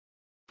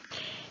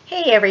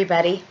Hey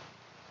everybody.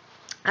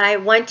 I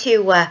want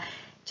to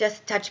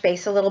just touch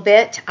base a little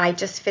bit. I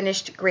just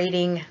finished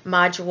grading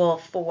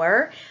Module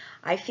 4.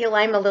 I feel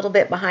I'm a little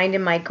bit behind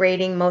in my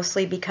grading,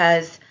 mostly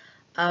because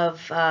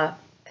of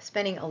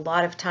spending a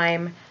lot of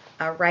time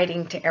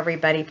writing to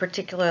everybody,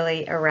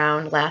 particularly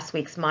around last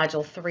week's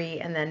Module 3,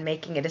 and then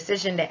making a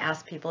decision to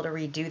ask people to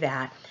redo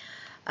that.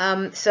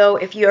 So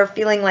if you're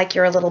feeling like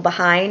you're a little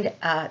behind,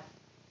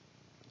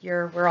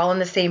 we're all in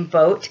the same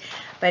boat,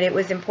 but it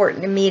was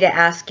important to me to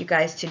ask you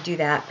guys to do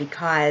that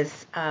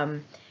because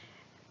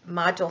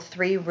Module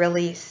 3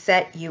 really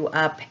set you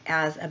up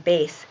as a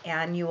base,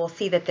 and you will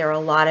see that there are a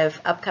lot of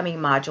upcoming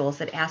modules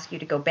that ask you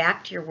to go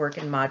back to your work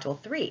in Module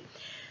 3.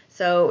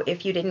 So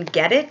if you didn't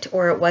get it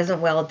or it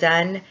wasn't well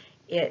done,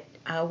 it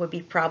would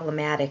be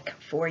problematic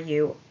for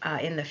you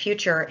in the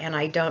future, and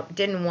I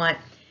didn't want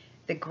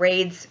the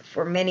grades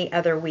for many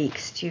other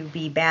weeks to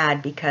be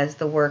bad because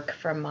the work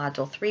from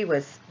Module 3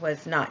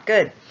 was not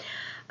good.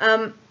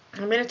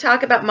 I'm going to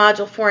talk about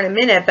Module 4 in a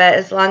minute, but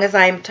as long as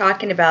I'm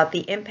talking about the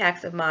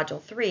impacts of Module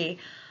 3,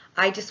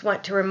 I just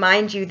want to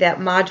remind you that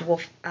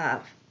Module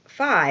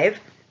 5,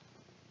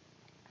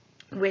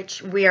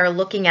 which we are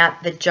looking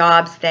at the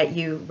jobs that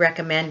you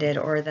recommended,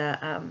 or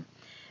the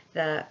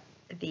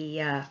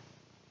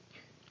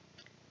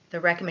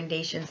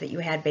recommendations that you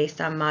had based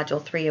on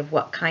Module 3 of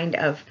what kind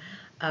of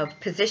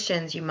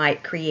positions you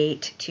might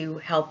create to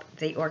help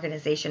the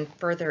organization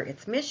further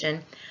its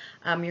mission.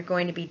 You're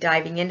going to be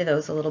diving into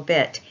those a little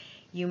bit.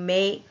 You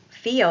may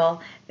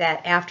feel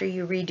that after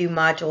you redo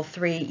Module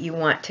 3, you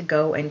want to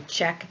go and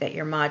check that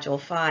your Module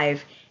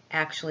 5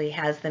 actually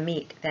has the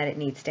meat that it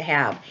needs to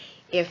have.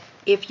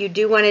 If you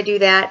do want to do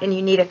that and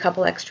you need a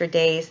couple extra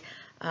days,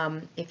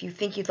 if you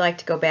think you'd like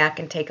to go back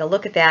and take a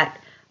look at that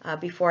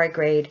before I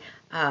grade,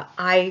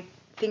 I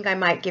think I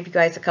might give you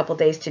guys a couple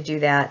days to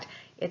do that.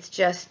 It's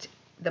just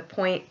the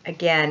point,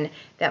 again,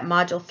 that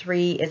Module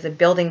 3 is a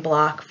building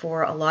block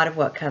for a lot of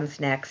what comes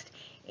next,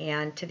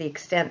 and to the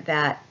extent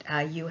that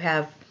you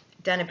have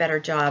done a better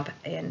job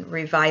in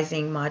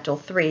revising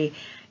Module 3,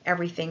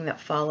 everything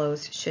that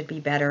follows should be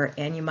better,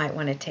 and you might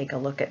want to take a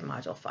look at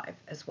Module 5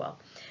 as well.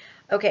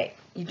 Okay,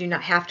 you do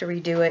not have to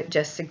redo it,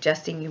 just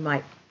suggesting you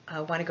might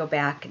want to go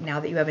back now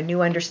that you have a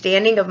new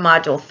understanding of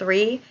Module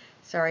 3.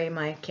 Sorry,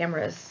 my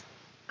camera is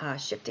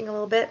shifting a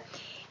little bit,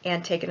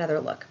 and take another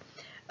look.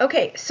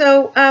 Okay,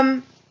 so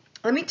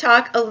let me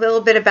talk a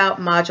little bit about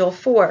Module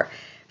 4.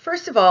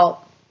 First of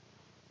all,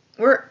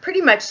 we're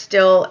pretty much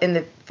still in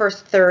the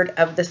first third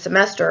of the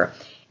semester,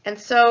 and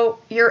so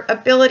your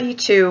ability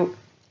to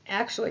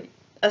actually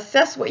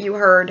assess what you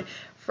heard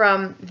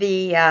from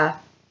the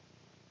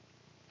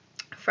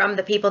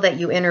people that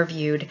you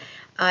interviewed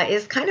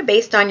is kind of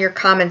based on your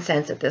common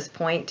sense at this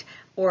point,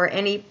 or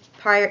any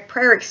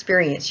prior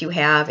experience you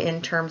have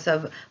in terms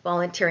of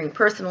volunteering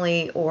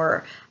personally,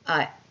 or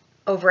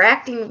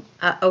overacting,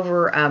 I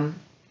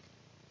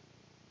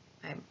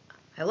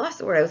lost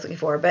the word I was looking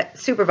for, but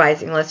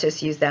supervising, let's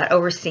just use that,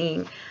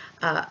 overseeing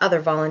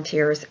other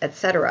volunteers,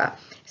 etc.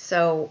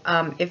 So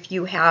if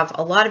you have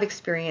a lot of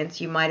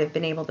experience, you might have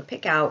been able to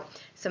pick out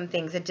some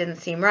things that didn't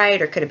seem right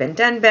or could have been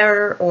done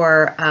better,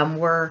 or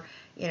were,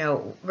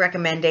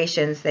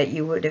 recommendations that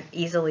you would have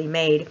easily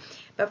made.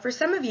 But for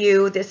some of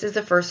you, this is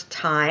the first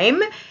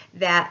time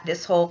that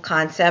this whole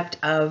concept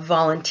of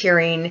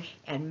volunteering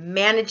and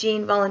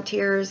managing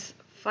volunteers,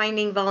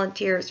 finding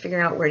volunteers,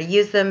 figuring out where to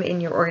use them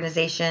in your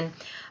organization,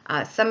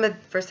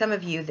 for some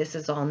of you, this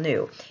is all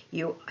new.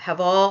 You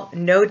have all,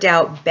 no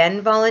doubt,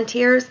 been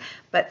volunteers,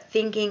 but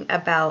thinking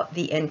about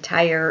the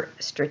entire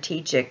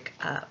strategic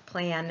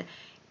plan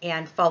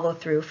and follow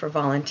through for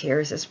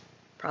volunteers is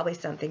probably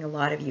something a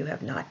lot of you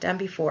have not done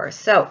before.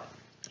 So,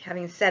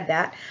 having said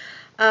that,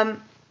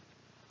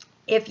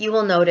 if you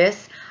will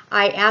notice,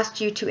 I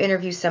asked you to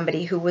interview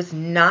somebody who was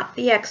not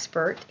the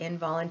expert in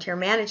volunteer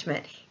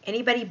management,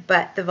 anybody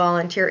but the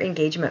volunteer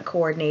engagement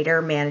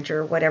coordinator,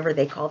 manager, whatever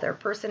they call their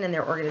person in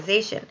their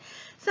organization.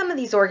 Some of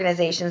these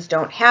organizations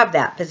don't have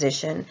that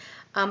position,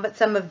 but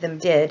some of them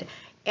did.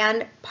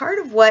 And part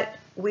of what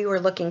we were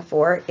looking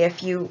for,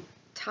 if you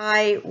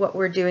tie what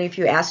we're doing, if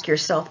you ask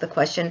yourself the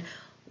question,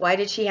 why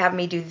did she have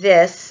me do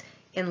this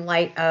in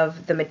light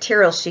of the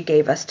material she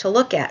gave us to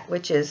look at,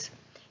 which is,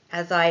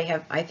 as I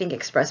have, I think,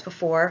 expressed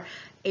before,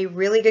 a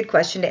really good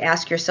question to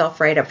ask yourself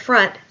right up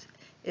front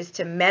is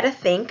to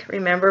meta-think,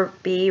 remember,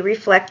 be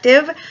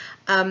reflective,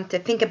 to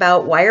think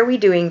about why are we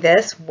doing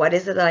this, what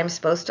is it that I'm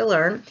supposed to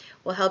learn,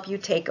 will help you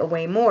take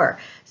away more.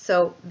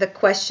 So the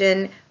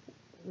question,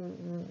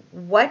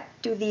 what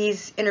do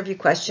these interview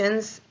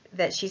questions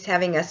that she's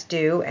having us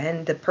do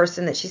and the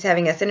person that she's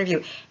having us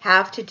interview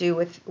have to do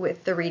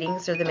with the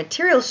readings or the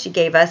materials she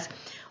gave us?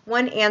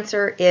 One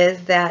answer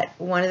is that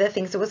one of the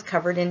things that was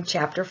covered in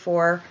Chapter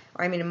 4,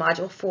 or I mean in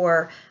Module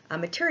 4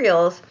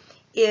 materials,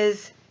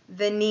 is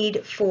the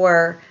need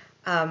for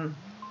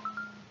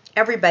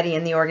everybody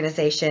in the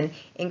organization,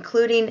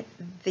 including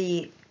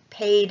the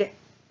paid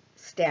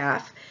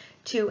staff,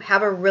 to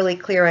have a really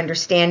clear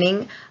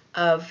understanding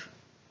of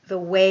the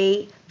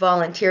way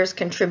volunteers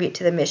contribute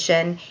to the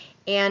mission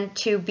and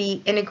to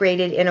be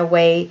integrated in a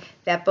way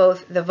that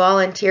both the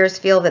volunteers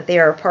feel that they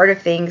are a part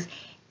of things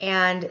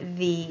and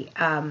the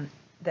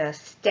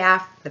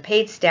staff, the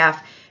paid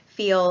staff,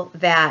 feel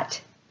that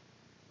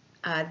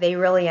they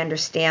really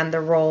understand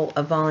the role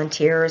of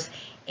volunteers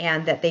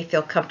and that they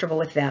feel comfortable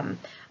with them.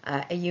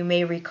 You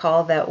may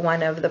recall that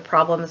one of the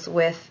problems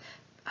with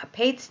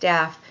paid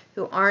staff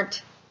who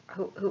aren't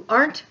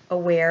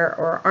aware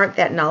or aren't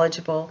that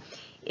knowledgeable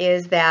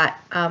is that,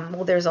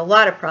 well, there's a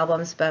lot of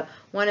problems, but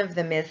one of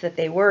them is that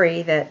they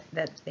worry that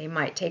they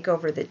might take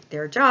over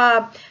their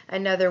job.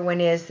 Another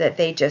one is that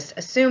they just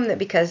assume that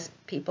because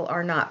people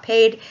are not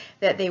paid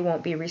that they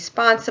won't be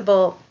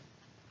responsible,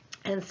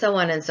 and so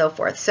on and so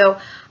forth. So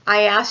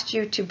I asked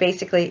you to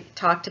basically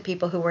talk to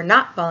people who were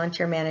not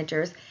volunteer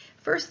managers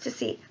first to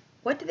see,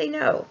 what do they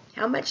know?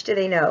 How much do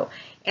they know?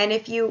 And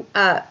if you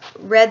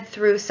read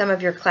through some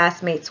of your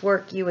classmates'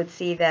 work, you would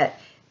see that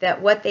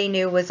what they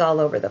knew was all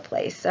over the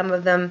place. Some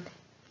of them,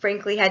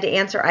 frankly, had to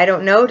answer I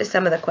don't know to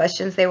some of the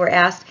questions they were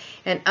asked,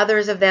 and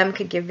others of them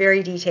could give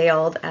very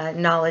detailed,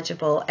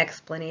 knowledgeable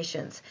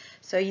explanations.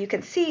 So you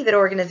can see that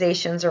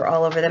organizations are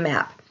all over the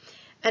map.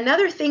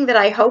 Another thing that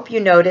I hope you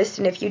noticed,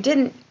 and if you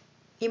didn't,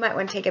 you might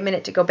want to take a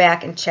minute to go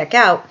back and check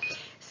out,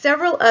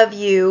 several of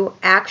you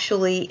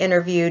actually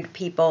interviewed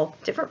people,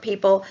 different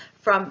people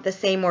from the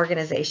same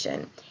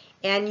organization.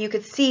 And you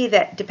could see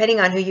that depending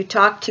on who you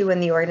talked to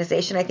in the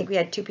organization, I think we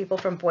had 2 people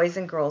from Boys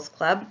and Girls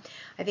Club.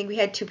 I think we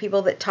had 2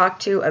 people that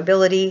talked to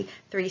Ability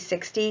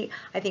 360.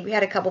 I think we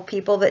had a couple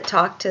people that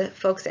talked to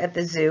folks at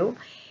the zoo.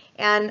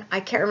 And I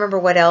can't remember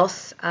what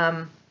else.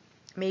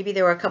 Maybe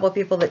there were a couple of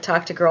people that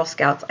talked to Girl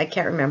Scouts. I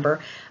can't remember.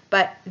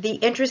 But the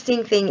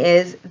interesting thing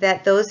is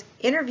that those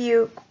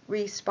interview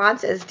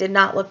responses did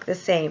not look the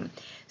same.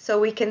 So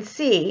we can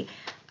see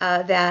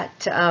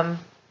that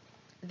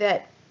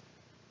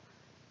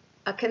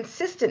a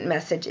consistent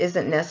message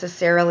isn't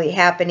necessarily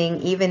happening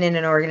even in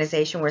an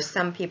organization where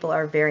some people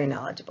are very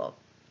knowledgeable.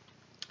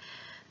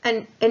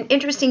 An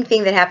interesting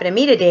thing that happened to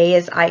me today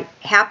is I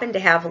happened to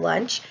have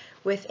lunch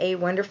with a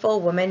wonderful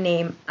woman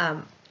named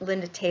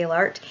Linda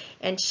Taylart,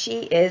 and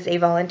she is a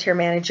volunteer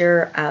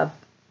manager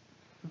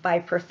by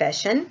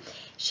profession.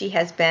 She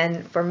has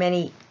been for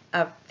many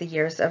of the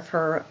years of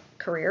her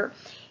career,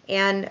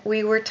 and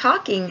we were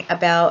talking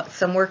about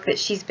some work that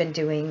she's been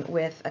doing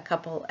with a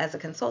couple, as a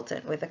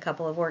consultant with a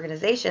couple of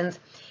organizations,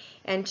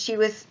 and she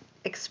was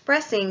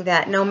expressing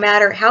that no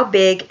matter how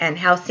big and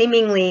how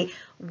seemingly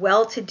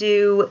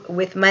well-to-do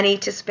with money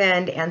to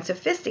spend and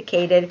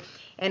sophisticated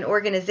an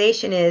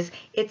organization is,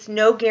 it's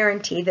no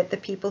guarantee that the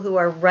people who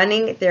are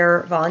running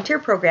their volunteer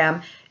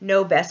program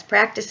know best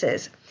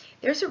practices.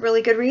 There's a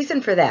really good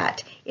reason for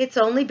that. It's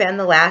only been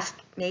the last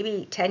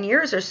maybe 10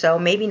 years or so,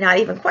 maybe not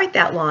even quite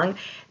that long,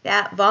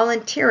 that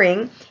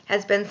volunteering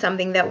has been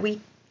something that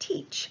we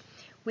teach.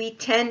 We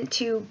tend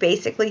to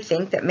basically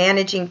think that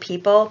managing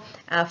people,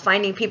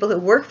 finding people who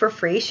work for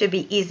free should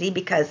be easy,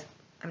 because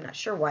I'm not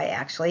sure why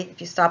actually. If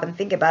you stop and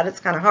think about it,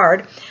 it's kind of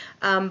hard.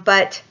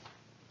 But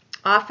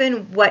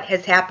often what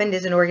has happened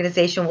is an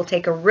organization will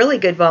take a really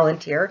good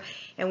volunteer,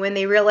 and when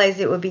they realize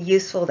it would be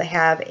useful to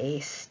have a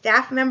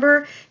staff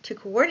member to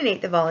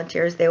coordinate the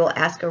volunteers, they will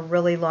ask a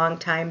really long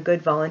time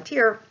good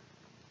volunteer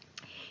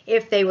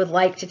if they would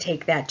like to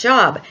take that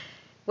job.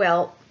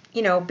 Well,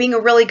 you know, being a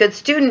really good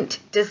student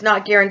does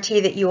not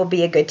guarantee that you will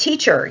be a good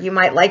teacher. You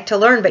might like to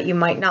learn, but you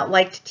might not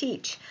like to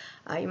teach.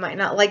 You might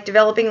not like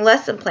developing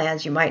lesson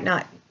plans. You might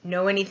not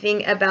know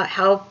anything about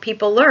how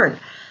people learn.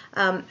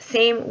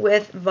 Same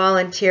with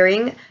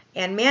volunteering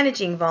and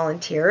managing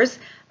volunteers.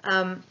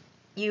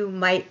 You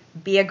might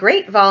be a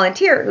great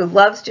volunteer who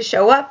loves to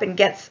show up and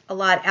gets a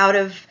lot out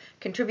of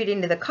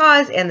contributing to the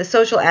cause and the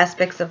social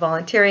aspects of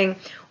volunteering,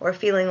 or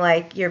feeling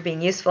like you're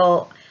being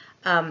useful.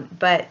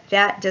 But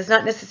that does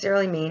not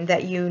necessarily mean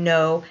that you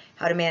know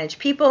how to manage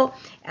people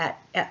at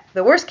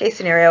the worst case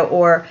scenario,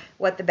 or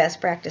what the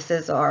best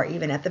practices are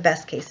even at the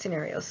best case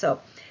scenario. So,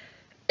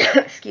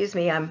 excuse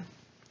me, I'm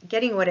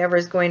getting whatever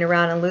is going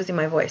around and losing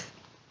my voice.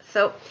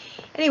 So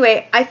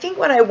anyway, I think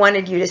what I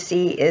wanted you to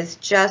see is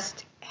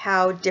just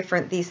how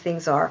different these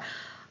things are.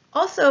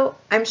 Also,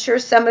 I'm sure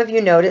some of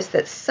you noticed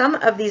that some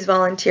of these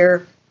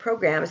volunteer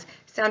programs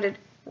sounded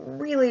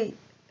really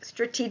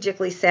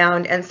strategically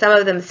sound, and some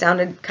of them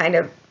sounded kind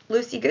of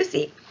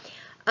loosey-goosey.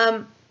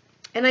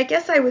 And I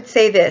guess I would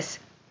say this.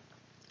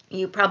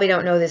 You probably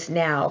don't know this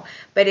now,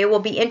 but it will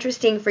be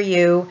interesting for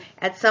you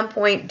at some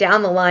point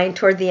down the line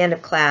toward the end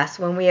of class,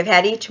 when we have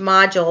had each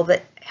module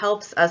that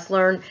helps us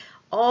learn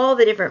all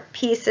the different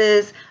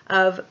pieces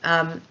of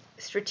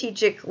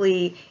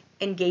strategically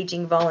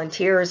engaging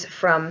volunteers,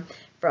 from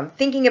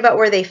thinking about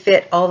where they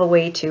fit all the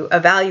way to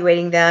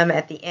evaluating them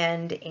at the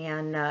end,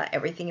 and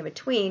everything in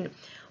between.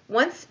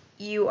 Once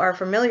you are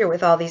familiar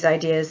with all these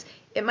ideas,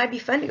 it might be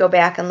fun to go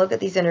back and look at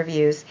these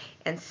interviews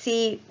and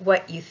see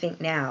what you think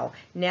now.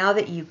 Now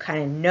that you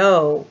kind of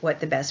know what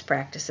the best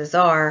practices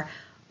are,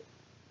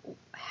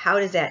 how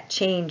does that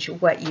change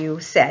what you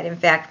said? In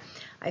fact,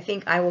 I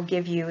think I will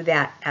give you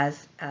that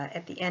as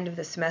at the end of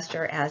the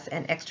semester as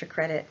an extra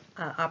credit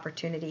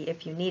opportunity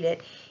if you need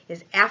it,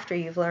 is after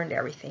you've learned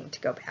everything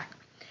to go back.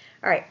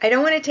 All right, I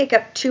don't want to take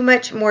up too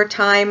much more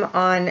time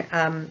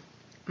on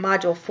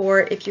Module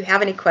 4. If you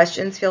have any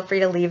questions, feel free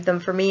to leave them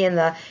for me in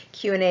the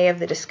Q&A of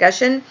the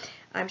discussion.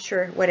 I'm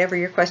sure whatever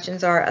your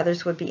questions are,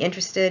 others would be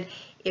interested.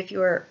 If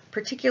you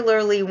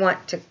particularly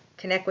want to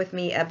connect with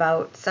me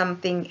about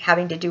something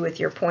having to do with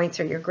your points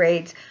or your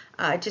grades,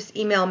 just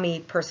email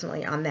me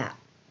personally on that.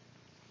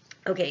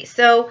 Okay,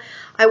 so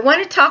I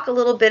want to talk a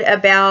little bit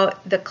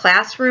about the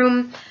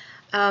classroom.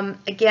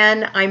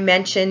 Again, I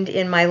mentioned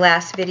in my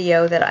last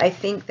video that I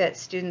think that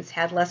students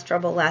had less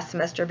trouble last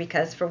semester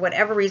because for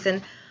whatever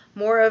reason,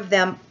 more of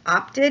them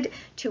opted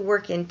to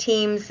work in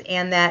teams,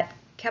 and that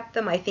kept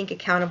them, I think,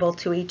 accountable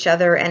to each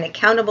other and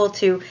accountable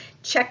to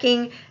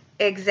checking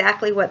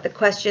exactly what the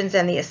questions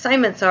and the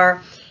assignments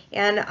are.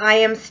 And I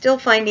am still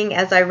finding,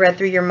 as I read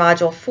through your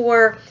Module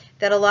 4,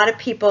 that a lot of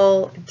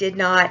people did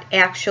not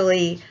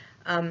actually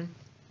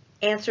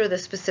answer the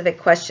specific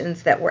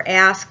questions that were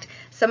asked.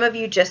 Some of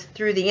you just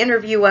threw the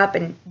interview up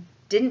and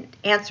didn't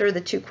answer the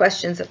 2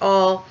 questions at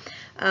all.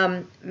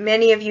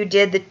 Many of you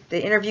did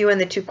the interview and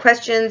the 2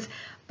 questions,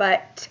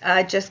 but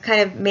just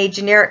kind of made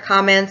generic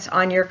comments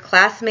on your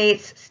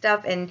classmates'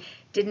 stuff and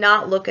did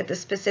not look at the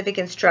specific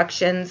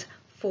instructions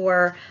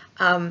for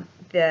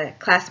the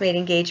classmate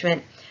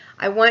engagement.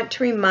 I want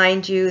to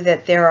remind you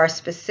that there are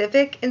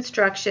specific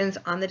instructions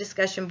on the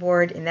discussion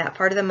board in that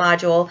part of the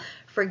module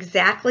for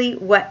exactly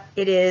what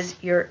it is,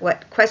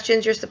 what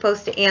questions you're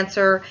supposed to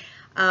answer,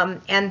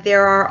 and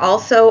there are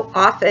also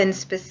often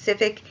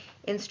specific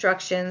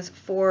instructions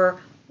for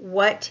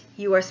what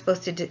you are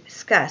supposed to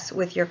discuss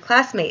with your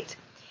classmates.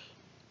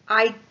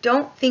 I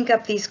don't think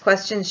up these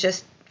questions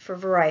just for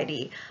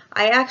variety.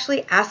 I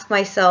actually ask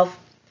myself,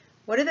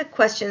 what are the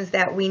questions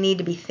that we need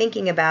to be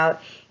thinking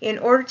about in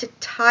order to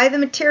tie the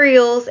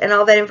materials and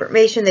all that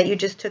information that you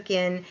just took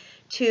in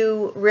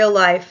to real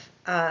life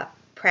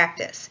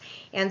practice?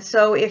 And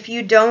so if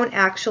you don't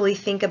actually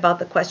think about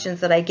the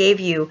questions that I gave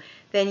you,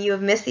 then you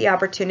have missed the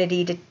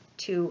opportunity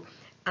to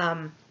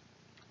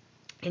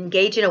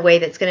engage in a way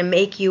that's going to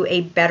make you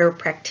a better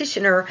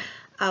practitioner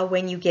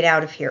when you get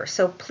out of here.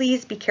 So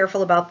please be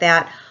careful about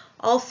that.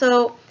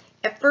 Also,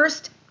 at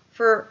first,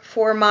 for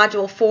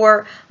Module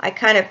 4, I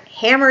kind of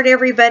hammered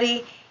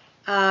everybody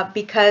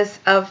because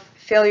of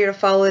failure to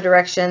follow the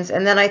directions,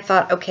 and then I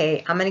thought,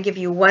 okay, I'm going to give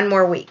you 1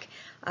 more week.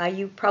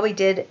 You probably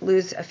did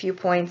lose a few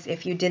points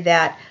if you did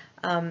that.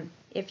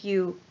 If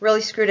you really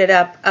screwed it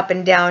up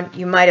and down,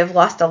 you might have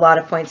lost a lot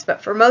of points.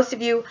 But for most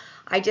of you,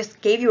 I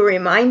just gave you a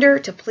reminder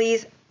to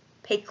please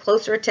pay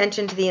closer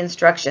attention to the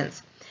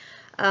instructions.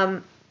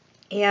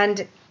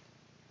 And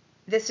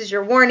this is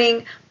your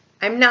warning.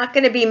 I'm not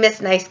going to be Miss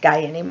Nice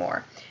Guy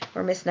anymore,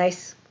 or Miss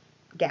Nice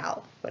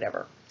Gal,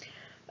 whatever.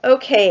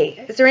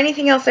 Okay, is there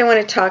anything else I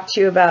want to talk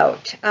to you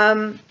about?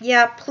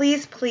 Yeah,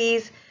 please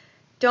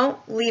don't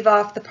leave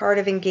off the part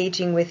of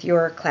engaging with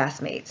your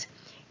classmates.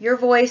 Your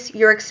voice,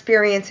 your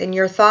experience, and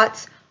your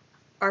thoughts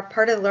are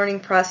part of the learning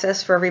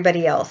process for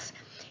everybody else.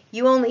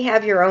 You only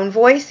have your own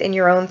voice and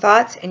your own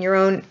thoughts and your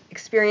own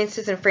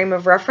experiences and frame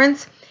of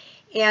reference.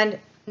 And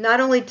not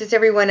only does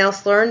everyone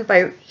else learn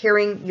by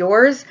hearing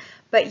yours,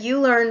 but you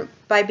learn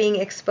by being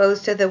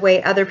exposed to the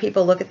way other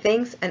people look at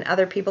things and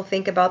other people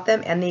think about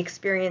them and the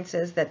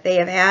experiences that they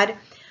have had.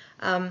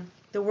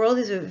 The world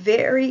is a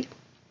very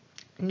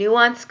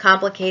nuanced,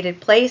 complicated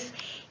place,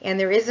 and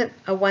there isn't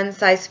a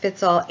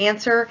one-size-fits-all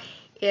answer.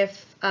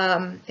 If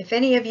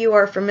any of you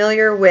are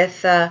familiar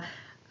with a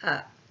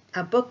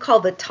book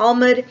called the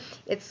Talmud,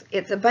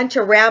 it's a bunch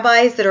of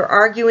rabbis that are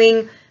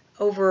arguing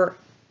over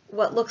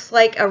what looks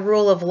like a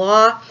rule of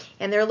law,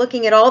 and they're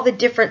looking at all the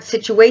different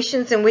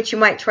situations in which you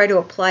might try to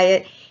apply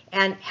it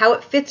and how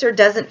it fits or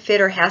doesn't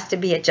fit or has to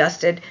be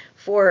adjusted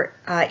for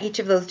each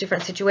of those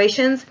different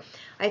situations.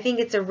 I think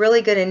it's a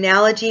really good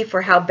analogy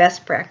for how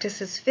best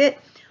practices fit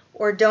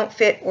or don't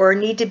fit or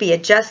need to be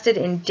adjusted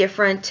in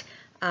different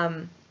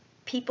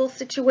people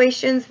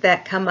situations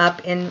that come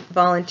up in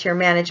volunteer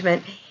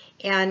management.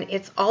 And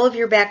it's all of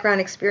your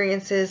background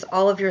experiences,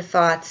 all of your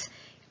thoughts,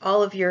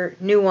 all of your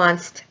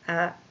nuanced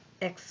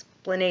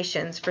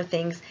explanations for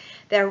things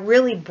that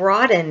really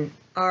broaden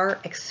our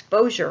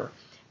exposure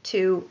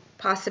to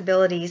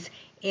possibilities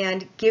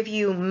and give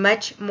you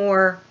much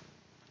more,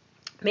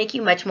 make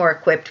you much more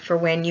equipped for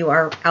when you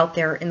are out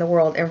there in the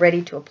world and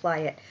ready to apply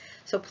it.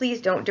 So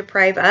please don't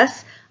deprive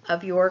us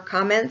of your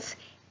comments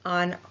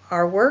on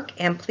our work,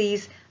 and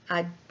please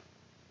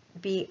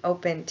be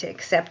open to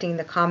accepting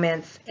the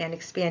comments and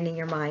expanding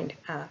your mind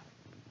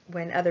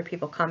when other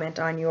people comment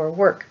on your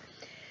work.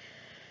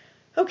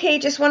 Okay,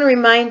 just want to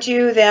remind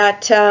you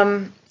that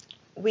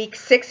week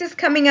 6 is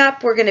coming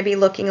up. We're going to be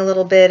looking a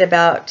little bit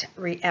about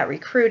at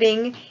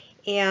recruiting,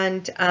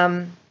 and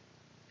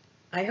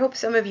I hope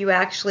some of you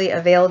actually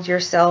availed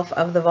yourself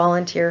of the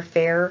volunteer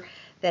fair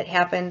that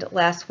happened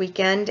last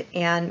weekend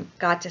and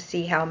got to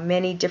see how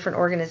many different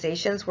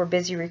organizations were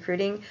busy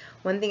recruiting.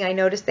 One thing I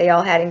noticed they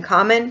all had in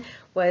common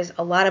was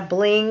a lot of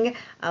bling,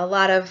 a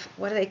lot of,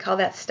 what do they call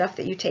that stuff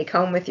that you take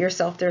home with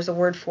yourself? There's a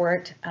word for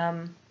it.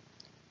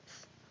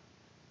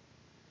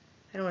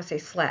 I don't want to say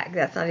slag,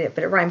 that's not it,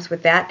 but it rhymes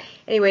with that.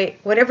 Anyway,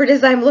 whatever it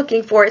is I'm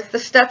looking for, it's the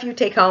stuff you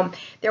take home.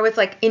 There was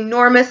like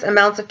enormous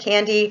amounts of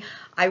candy.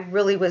 I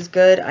really was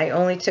good. I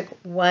only took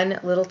one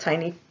little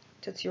tiny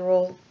Tootsie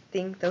Roll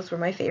thing. Those were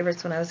my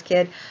favorites when I was a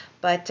kid.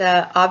 But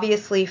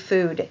obviously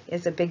food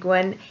is a big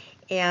one.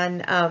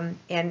 And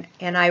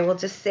I will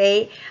just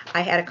say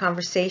I had a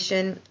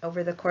conversation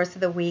over the course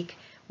of the week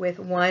with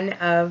one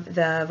of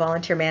the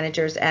volunteer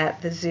managers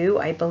at the zoo.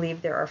 I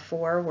believe there are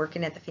 4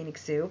 working at the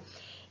Phoenix Zoo.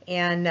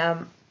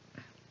 And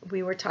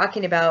we were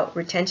talking about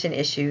retention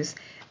issues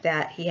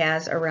that he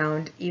has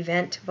around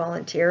event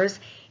volunteers.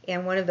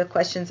 And one of the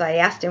questions I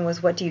asked him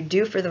was, what do you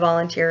do for the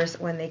volunteers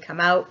when they come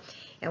out?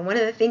 And one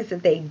of the things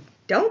that they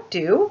don't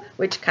do,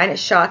 which kind of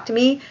shocked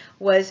me,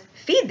 was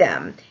feed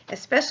them,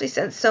 especially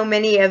since so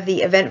many of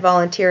the event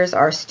volunteers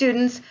are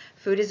students.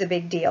 Food is a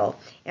big deal.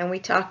 And we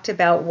talked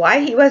about why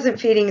he wasn't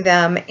feeding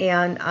them,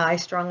 and I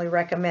strongly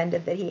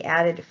recommended that he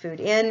added food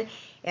in,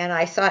 and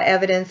I saw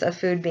evidence of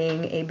food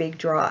being a big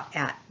draw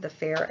at the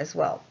fair as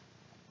well.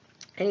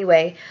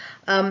 Anyway,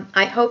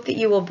 I hope that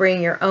you will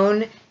bring your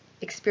own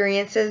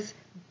experiences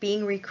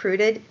being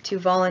recruited to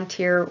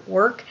volunteer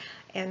work,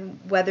 and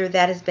whether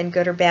that has been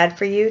good or bad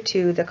for you,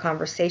 to the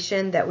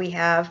conversation that we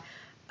have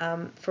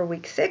for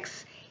week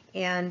 6.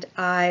 And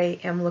I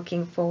am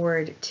looking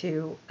forward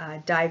to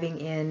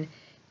diving in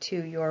to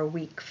your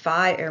week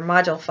 5 or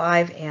module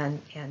 5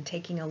 and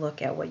taking a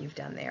look at what you've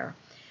done there.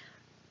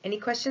 Any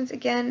questions?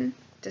 Again,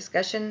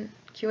 discussion,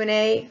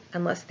 Q&A,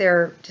 unless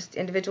they're just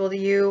individual to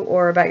you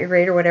or about your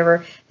grade or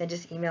whatever, then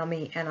just email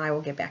me and I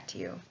will get back to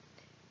you.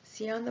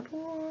 See you on the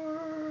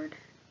board.